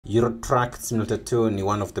Euro Truck Simulator 2 ni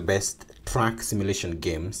one of the best truck simulation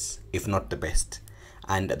games, if not the best.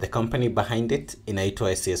 And the company behind it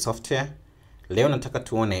inaitwa ATS Software. Leo nataka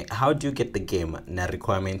tuone how do you get the game na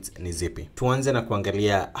requirements ni zipi. Tuanze na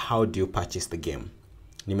kuangalia how do you purchase the game.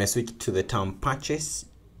 Nimeswitch to the term purchase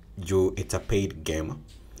juu it's a paid game.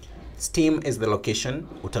 Steam is the location.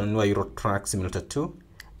 Utanunua Euro Truck Simulator 2.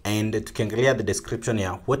 And tukiangalia the description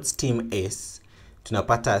ya what Steam is,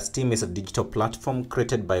 tunapata Steam is a digital platform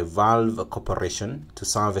created by Valve Corporation to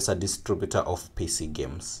serve as a distributor of PC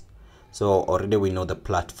games. So already we know the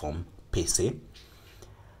platform PC.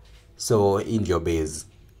 So in your base,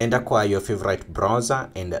 enda kwa your favorite browser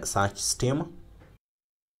and search Steam.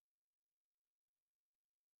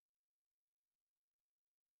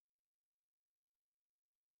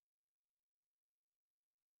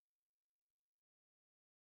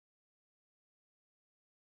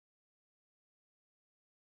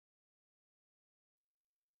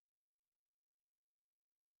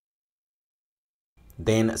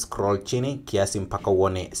 Then scroll chini kiasi mpaka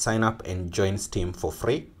uone sign up and join Steam for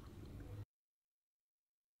free.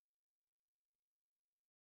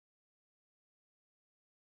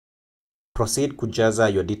 Proceed kujaza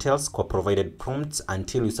your details kwa provided prompts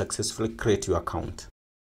until you successfully create your account.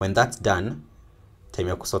 When that's done, time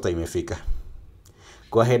ya kusota imefika.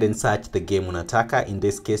 Go ahead and search the game unataka, in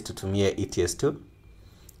this case tutumie ETS2.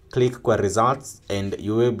 Click kwa results and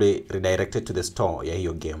you will be redirected to the store ya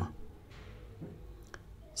hiyo game.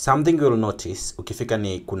 Something you will notice, ukifika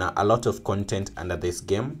ni kuna a lot of content under this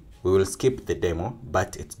game. We will skip the demo,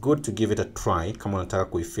 but it's good to give it a try kama unataka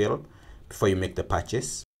kuifeel before you make the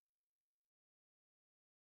purchase.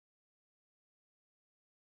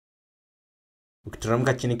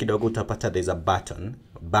 Ukiteremka chini kidogo utapata there's a button,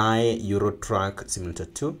 buy Euro Truck Simulator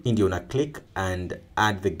 2. Ndio una click and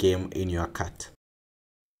add the game in your cart.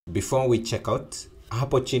 Before we check out,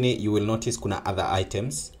 hapo chini you will notice kuna other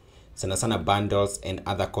items. Sana bundles and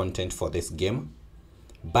other content for this game.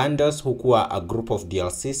 Bundles hukuwa a group of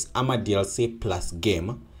DLCs ama DLC plus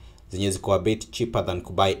game zenye ziko a bit cheaper than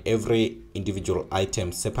kubuy every individual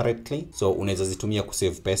item separately, so unaweza zitumia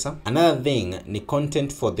kusave pesa. Another thing ni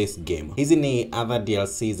content for this game. Hizi ni other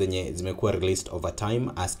DLCs zenye zimekuwa released over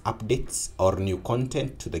time as updates or new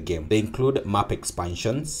content to the game. They include map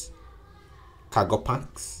expansions, cargo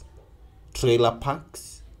packs, trailer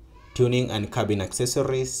packs, tuning and cabin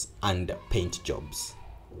accessories, and paint jobs.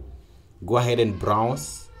 Go ahead and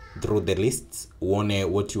browse through the lists, uone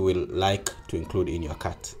what you will like to include in your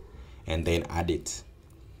cart, and then add it.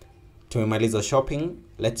 Tumemaliza shopping,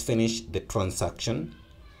 let's finish the transaction.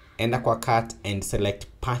 Enda kwa cart and select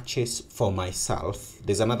purchase for myself.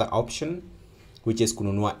 There's another option which is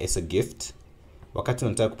kununua as a gift. Wakati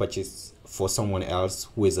unataka purchase for someone else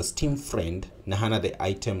who is a Steam friend na hana the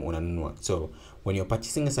item unanunua. So when you're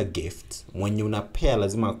purchasing as a gift, mwenye unapea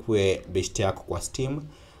lazima akue beshte yako kwa Steam,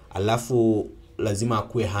 alafu lazima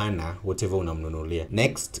akue hana whatever unamnunulia.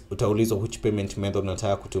 Next, utaulizwa which payment method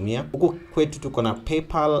unataka kutumia. Huku kwetu tuko na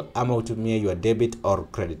PayPal ama utumie your debit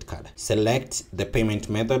or credit card. Select the payment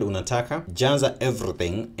method unataka, jaza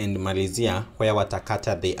everything and malizia where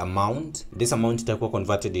watakata the amount. This amount itakuwa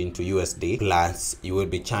converted into USD plus you will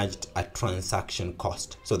be charged a transaction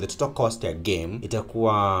cost. So the total cost ya game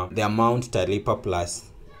itakuwa the amount utalipa plus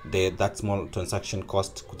that small transaction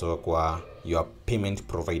cost kutoka kwa your payment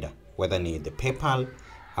provider, whether ni the PayPal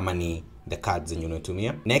ama ni the cards zenye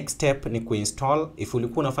unatumia. Next step ni kuinstall. If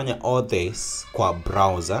ulikuwa unafanya all this kwa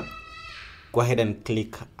browser, go ahead and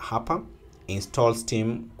click hapa, install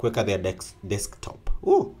Steam, kuweka their desktop.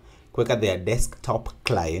 Kuweka their desktop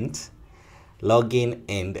client, login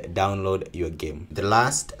and download your game. The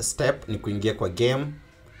last step ni kuingia kwa game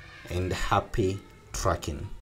and happy tracking.